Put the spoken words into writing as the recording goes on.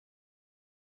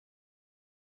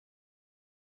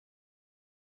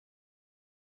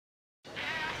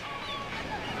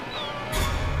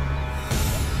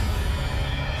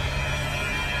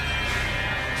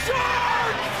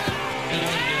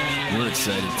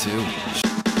excited too.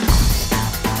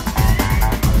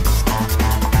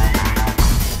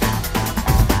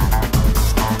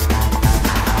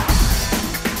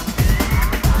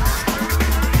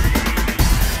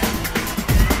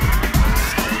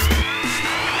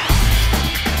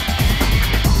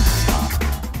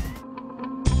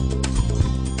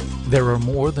 There are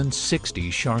more than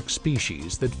 60 shark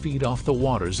species that feed off the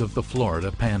waters of the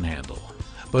Florida Panhandle,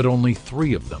 but only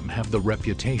 3 of them have the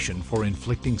reputation for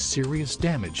inflicting serious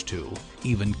damage to,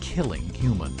 even killing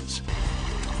humans.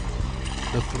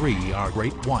 The 3 are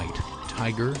great white,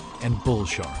 tiger, and bull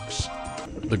sharks.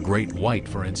 The great white,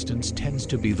 for instance, tends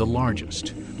to be the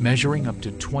largest, measuring up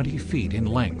to 20 feet in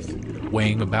length,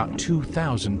 weighing about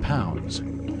 2,000 pounds.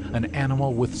 An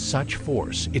animal with such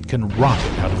force, it can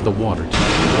rocket out of the water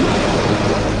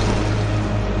tank.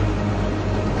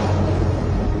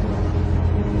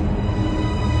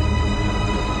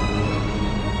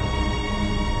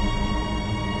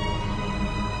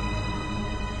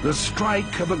 The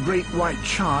strike of a great white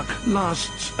shark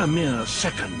lasts a mere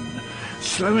second.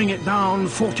 Slowing it down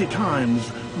 40 times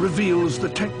reveals the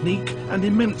technique and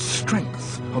immense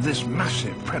strength of this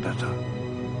massive predator.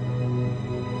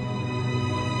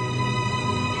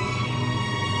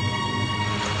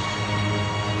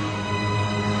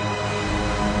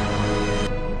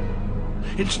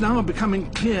 It's now becoming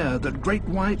clear that great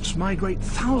whites migrate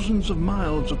thousands of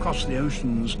miles across the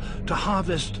oceans to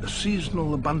harvest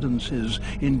seasonal abundances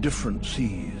in different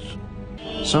seas.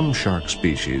 Some shark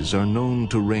species are known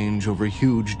to range over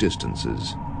huge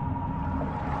distances.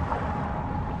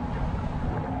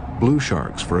 Blue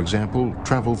sharks, for example,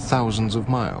 travel thousands of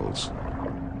miles.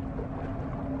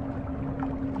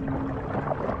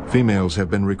 Females have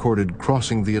been recorded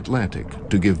crossing the Atlantic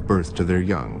to give birth to their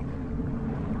young.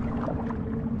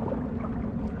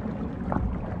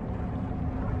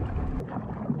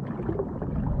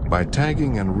 By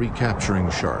tagging and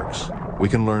recapturing sharks, we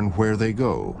can learn where they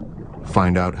go,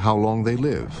 find out how long they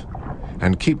live,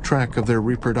 and keep track of their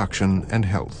reproduction and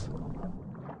health.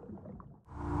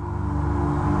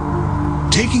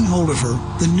 Taking hold of her,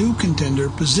 the new contender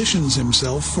positions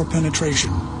himself for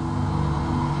penetration.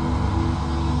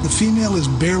 The female is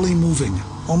barely moving,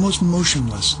 almost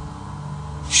motionless.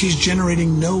 She's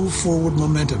generating no forward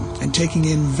momentum and taking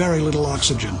in very little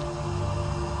oxygen.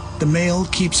 The male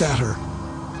keeps at her.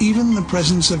 Even the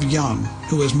presence of Jan,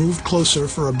 who has moved closer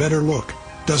for a better look,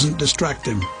 doesn't distract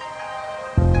him.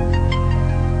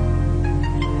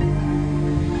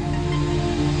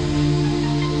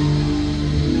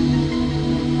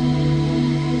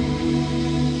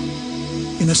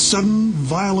 In a sudden,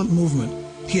 violent movement,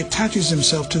 he attaches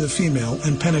himself to the female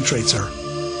and penetrates her.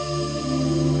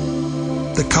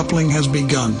 The coupling has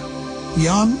begun.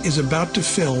 Jan is about to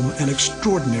film an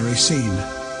extraordinary scene.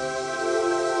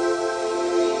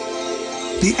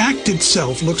 The act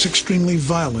itself looks extremely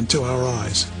violent to our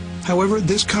eyes. However,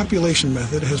 this copulation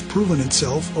method has proven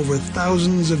itself over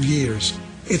thousands of years.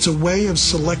 It's a way of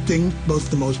selecting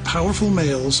both the most powerful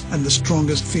males and the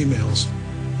strongest females.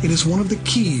 It is one of the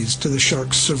keys to the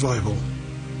shark's survival.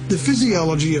 The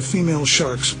physiology of female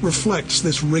sharks reflects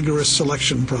this rigorous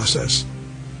selection process.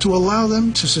 To allow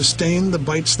them to sustain the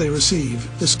bites they receive,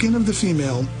 the skin of the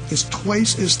female is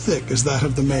twice as thick as that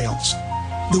of the male's.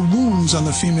 The wounds on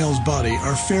the female's body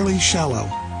are fairly shallow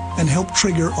and help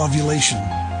trigger ovulation.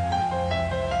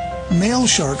 Male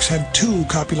sharks have 2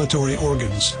 copulatory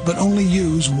organs, but only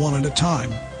use one at a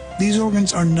time. These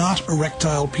organs are not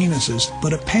erectile penises,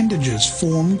 but appendages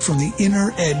formed from the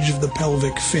inner edge of the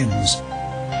pelvic fins.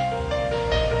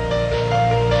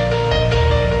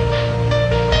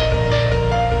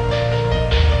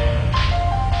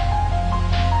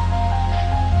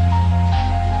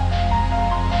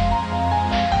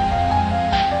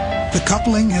 The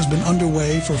coupling has been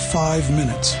underway for 5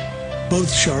 minutes.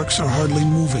 Both sharks are hardly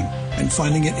moving and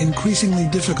finding it increasingly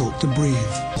difficult to breathe.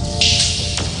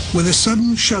 With a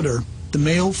sudden shudder, the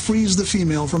male frees the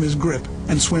female from his grip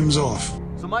and swims off.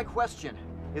 So my question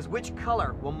is, which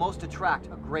color will most attract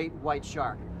a great white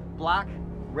shark? Black,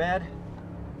 red,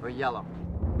 or yellow?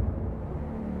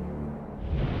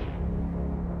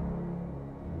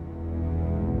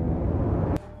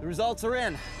 The results are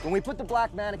in. When we put the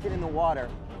black mannequin in the water,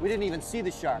 we didn't even see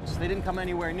the sharks. They didn't come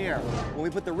anywhere near. When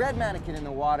we put the red mannequin in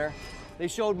the water, they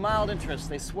showed mild interest.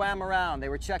 They swam around. They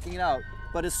were checking it out.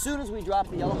 But as soon as we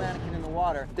dropped the yellow mannequin in the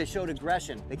water, they showed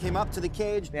aggression. They came up to the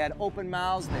cage. They had open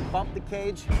mouths. They bumped the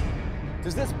cage.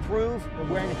 Does this prove that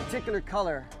wearing a particular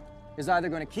color is either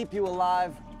going to keep you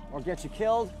alive or get you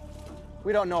killed?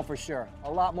 We don't know for sure.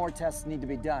 A lot more tests need to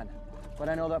be done. But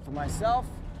I know that for myself,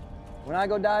 when I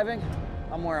go diving,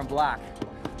 I'm wearing black,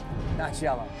 not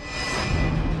yellow.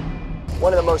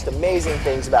 One of the most amazing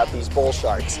things about these bull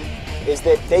sharks is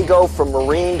that they go from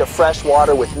marine to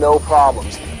freshwater with no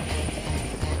problems.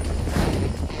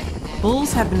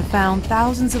 Bulls have been found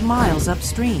thousands of miles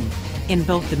upstream in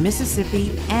both the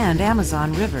Mississippi and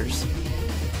Amazon rivers.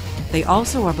 They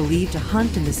also are believed to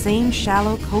hunt in the same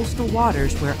shallow coastal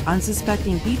waters where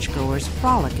unsuspecting beachgoers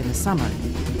frolic in the summer.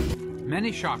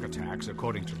 Many shark attacks,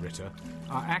 according to Ritter,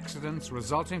 are accidents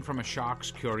resulting from a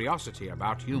shark's curiosity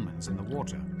about humans in the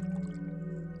water.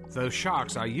 Though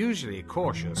sharks are usually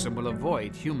cautious and will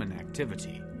avoid human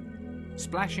activity,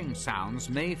 splashing sounds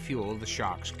may fuel the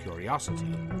shark's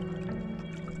curiosity.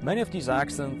 Many of these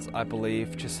accidents, I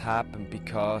believe, just happen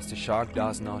because the shark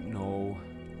does not know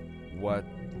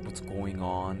what's going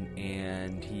on,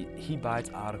 and he bites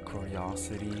out of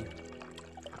curiosity.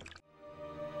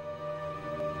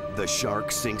 The shark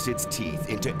sinks its teeth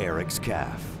into Eric's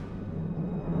calf.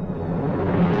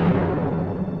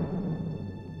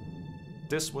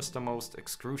 This was the most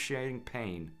excruciating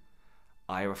pain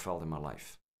I ever felt in my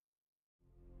life.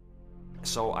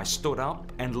 So I stood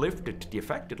up and lifted the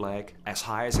affected leg as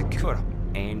high as I could,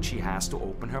 and she has to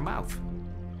open her mouth.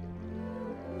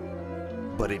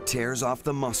 But it tears off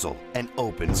the muscle and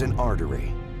opens an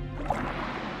artery.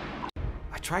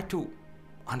 I tried to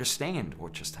understand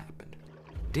what just happened.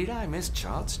 Did I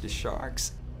misjudge the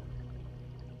sharks?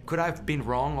 Could I have been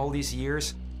wrong all these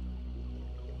years?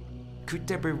 Could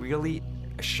there be really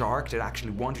a shark that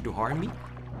actually wanted to harm me?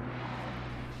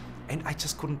 And I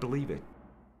just couldn't believe it.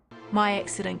 My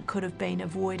accident could have been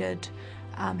avoided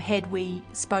had we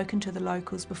spoken to the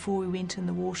locals before we went in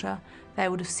the water. They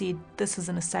would have said, this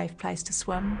isn't a safe place to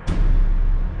swim.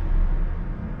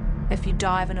 If you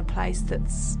dive in a place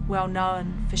that's well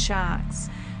known for sharks,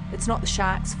 it's not the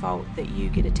shark's fault that you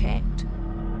get attacked.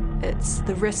 It's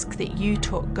the risk that you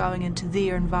took going into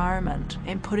their environment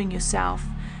and putting yourself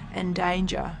in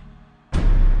danger